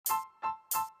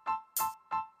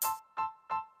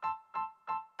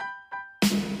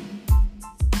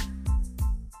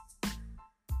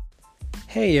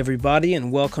Hey everybody, and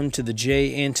welcome to the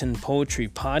J. Anton Poetry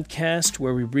Podcast,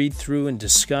 where we read through and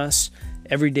discuss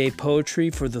everyday poetry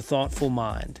for the thoughtful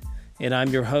mind. And I'm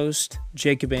your host,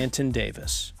 Jacob Anton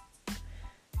Davis.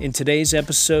 In today's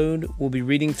episode, we'll be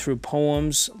reading through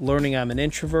poems Learning I'm an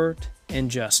Introvert and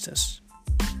Justice.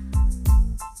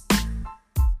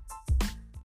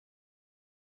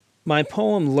 My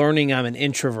poem Learning I'm an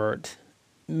Introvert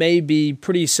may be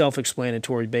pretty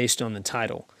self-explanatory based on the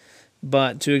title.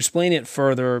 But to explain it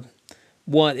further,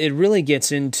 what it really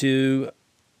gets into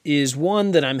is one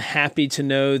that I'm happy to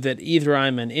know that either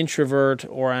I'm an introvert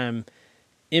or I'm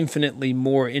infinitely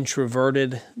more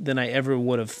introverted than I ever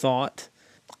would have thought.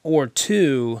 Or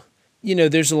two,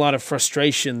 there's a lot of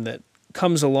frustration that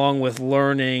comes along with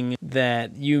learning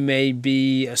that you may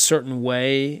be a certain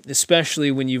way,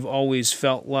 especially when you've always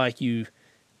felt like you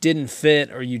didn't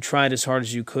fit or you tried as hard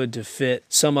as you could to fit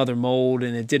some other mold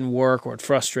and it didn't work or it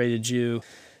frustrated you.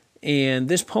 And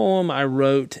this poem I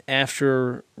wrote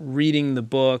after reading the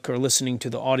book or listening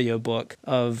to the audiobook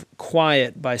of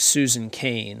Quiet by Susan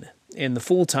Cain. And the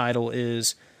full title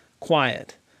is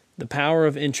Quiet, The Power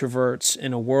of Introverts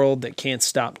in a World That Can't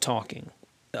Stop Talking.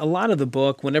 A lot of the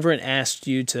book, whenever it asked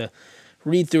you to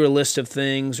read through a list of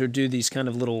things or do these kind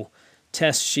of little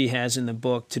tests she has in the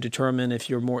book to determine if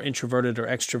you're more introverted or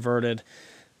extroverted,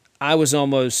 I was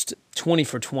almost 20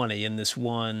 for 20 in this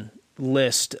one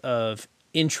list of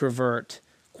introvert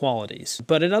qualities.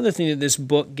 But another thing that this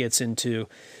book gets into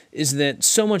is that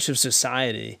so much of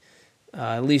society,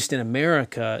 at least in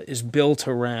America, is built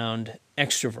around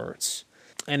extroverts.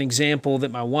 An example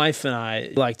that my wife and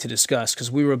I like to discuss,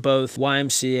 because we were both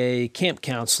YMCA camp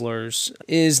counselors,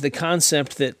 is the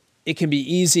concept that it can be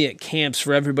easy at camps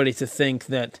for everybody to think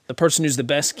that the person who's the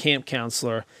best camp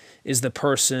counselor is the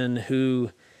person who,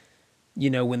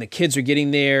 when the kids are getting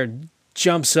there,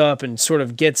 jumps up and sort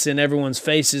of gets in everyone's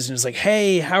faces and is like,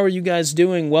 hey, how are you guys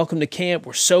doing? Welcome to camp.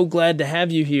 We're so glad to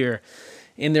have you here.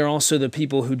 And they're also the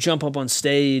people who jump up on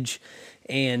stage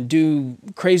and do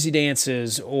crazy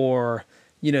dances or,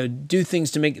 do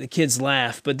things to make the kids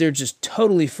laugh, but they're just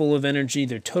totally full of energy.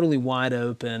 They're totally wide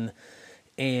open.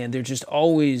 And they're just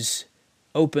always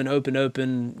open,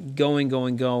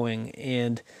 going.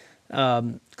 And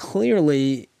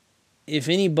clearly, if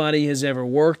anybody has ever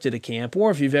worked at a camp,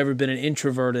 or if you've ever been an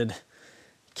introverted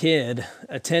kid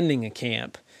attending a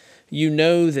camp, you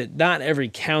know that not every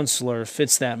counselor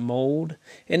fits that mold,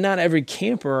 and not every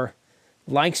camper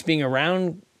likes being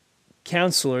around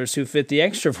counselors who fit the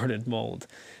extroverted mold.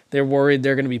 They're worried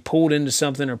they're going to be pulled into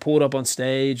something or pulled up on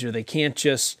stage, or they can't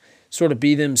just sort of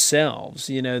be themselves,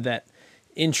 that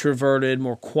introverted,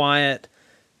 more quiet,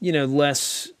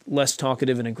 less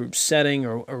talkative in a group setting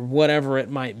or whatever it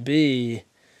might be,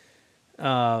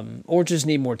 or just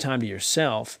need more time to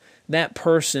yourself. That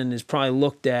person is probably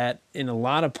looked at in a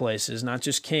lot of places, not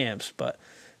just camps, but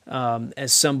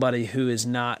as somebody who is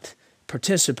not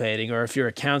participating, or if you're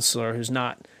a counselor who's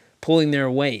not pulling their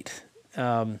weight,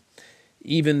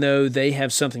 even though they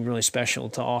have something really special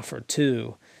to offer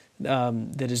too.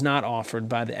 That is not offered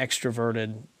by the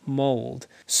extroverted mold.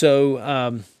 So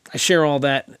I share all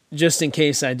that just in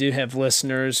case I do have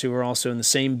listeners who are also in the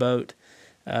same boat.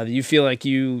 You feel like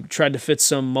you tried to fit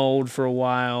some mold for a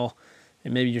while,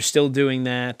 and maybe you're still doing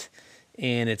that,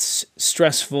 and it's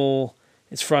stressful,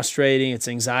 it's frustrating, it's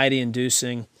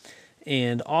anxiety-inducing,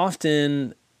 and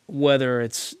often, whether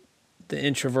it's the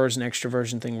introversion,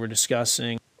 extroversion thing we're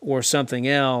discussing, or something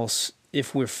else,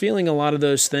 if we're feeling a lot of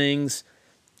those things,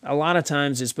 a lot of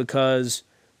times it's because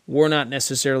we're not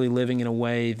necessarily living in a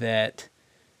way that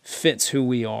fits who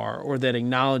we are or that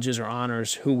acknowledges or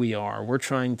honors who we are. We're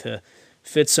trying to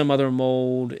fit some other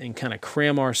mold and kind of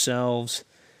cram ourselves,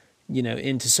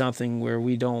 into something where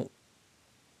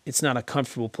it's not a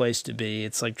comfortable place to be.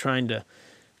 It's like trying to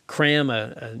cram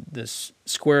this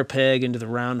square peg into the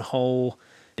round hole.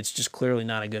 It's just clearly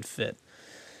not a good fit.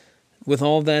 With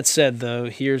all that said, though,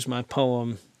 here's my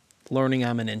poem, Learning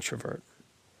I'm an Introvert.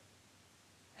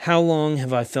 How long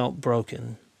have I felt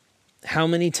broken? How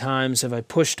many times have I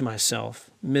pushed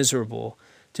myself, miserable,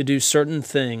 to do certain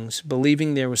things,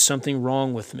 believing there was something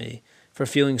wrong with me for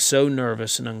feeling so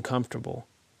nervous and uncomfortable?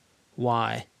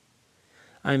 Why?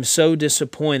 I am so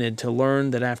disappointed to learn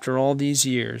that after all these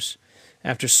years,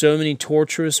 after so many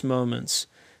torturous moments,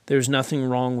 there is nothing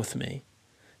wrong with me,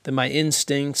 that my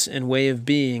instincts and way of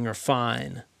being are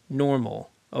fine, normal,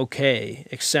 okay,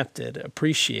 accepted,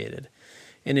 appreciated,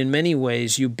 and in many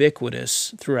ways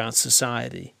ubiquitous throughout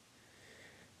society.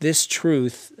 This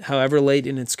truth, however late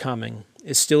in its coming,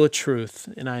 is still a truth,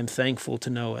 and I am thankful to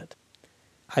know it.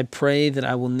 I pray that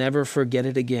I will never forget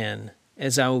it again,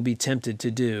 as I will be tempted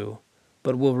to do,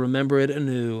 but will remember it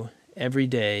anew every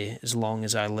day as long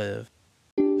as I live.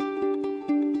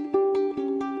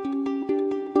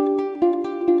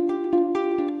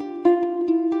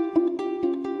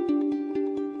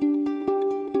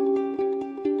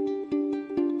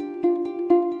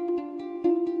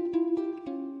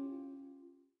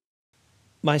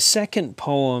 My second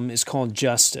poem is called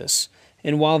Justice,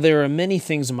 and while there are many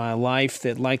things in my life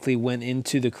that likely went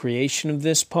into the creation of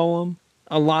this poem,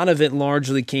 a lot of it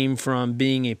largely came from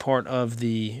being a part of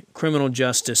the criminal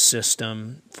justice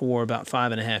system for about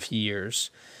 5.5 years.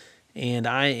 And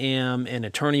I am an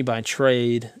attorney by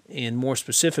trade, and more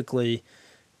specifically,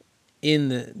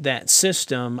 in that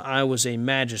system, I was a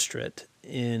magistrate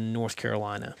in North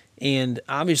Carolina. And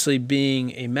obviously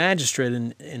being a magistrate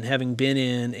and having been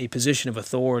in a position of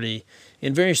authority,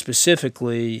 and very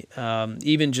specifically,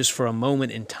 even just for a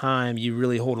moment in time, you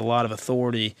really hold a lot of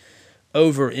authority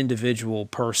over individual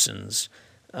persons,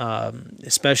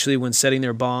 especially when setting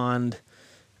their bond,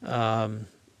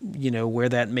 where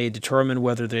that may determine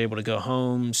whether they're able to go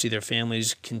home, see their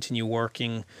families continue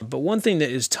working. But one thing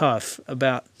that is tough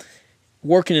about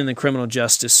working in the criminal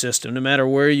justice system, no matter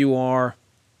where you are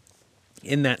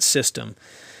in that system,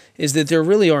 is that there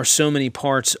really are so many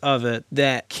parts of it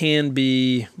that can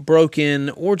be broken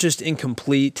or just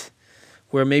incomplete,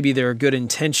 where maybe there are good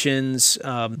intentions,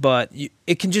 but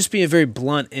it can just be a very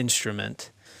blunt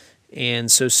instrument.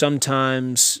 And so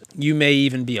sometimes you may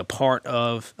even be a part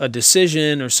of a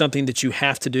decision or something that you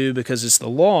have to do because it's the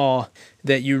law,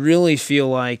 that you really feel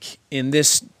like in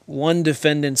this one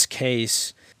defendant's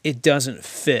case, it doesn't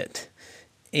fit.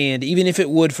 And even if it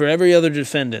would for every other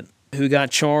defendant who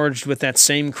got charged with that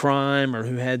same crime or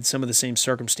who had some of the same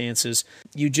circumstances,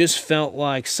 you just felt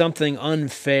like something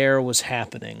unfair was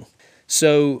happening.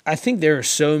 So I think there are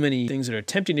so many things that are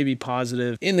attempting to be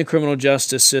positive in the criminal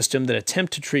justice system, that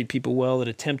attempt to treat people well, that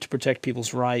attempt to protect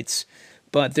people's rights.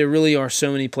 But there really are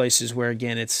so many places where,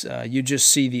 again, it's you just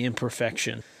see the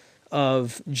imperfection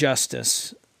of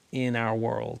justice in our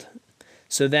world.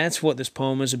 So that's what this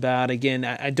poem is about. Again,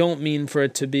 I don't mean for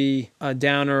it to be a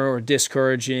downer or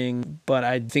discouraging, but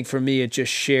I think for me it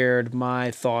just shared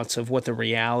my thoughts of what the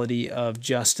reality of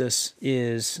justice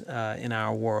is in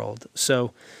our world.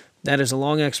 So that is a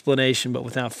long explanation, but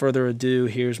without further ado,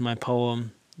 here's my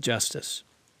poem, Justice.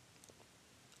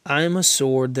 I am a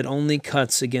sword that only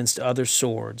cuts against other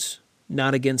swords,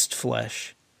 not against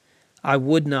flesh. I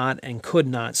would not and could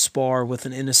not spar with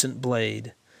an innocent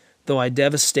blade, though I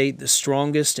devastate the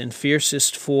strongest and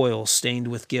fiercest foil stained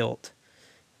with guilt.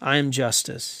 I am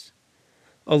justice.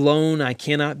 Alone I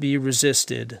cannot be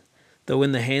resisted, though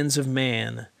in the hands of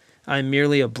man I am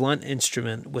merely a blunt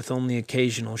instrument with only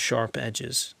occasional sharp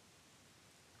edges.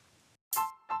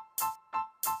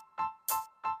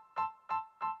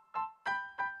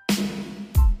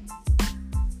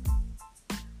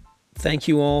 Thank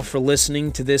you all for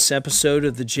listening to this episode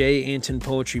of the J. Anton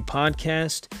Poetry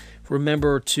Podcast.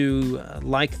 Remember to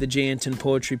like the J. Anton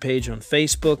Poetry page on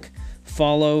Facebook,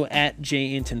 follow at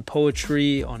J. Anton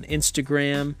Poetry on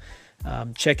Instagram,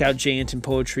 check out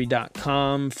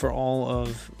jantonpoetry.com for all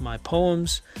of my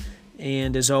poems,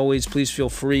 and as always, please feel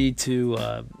free to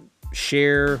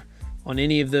share on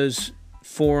any of those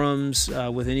forums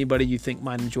with anybody you think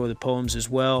might enjoy the poems as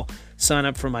well. Sign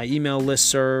up for my email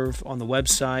listserv on the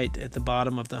website at the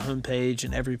bottom of the homepage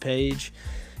and every page.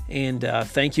 And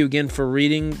thank you again for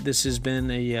reading. This has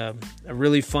been a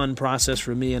really fun process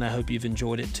for me, and I hope you've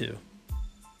enjoyed it too.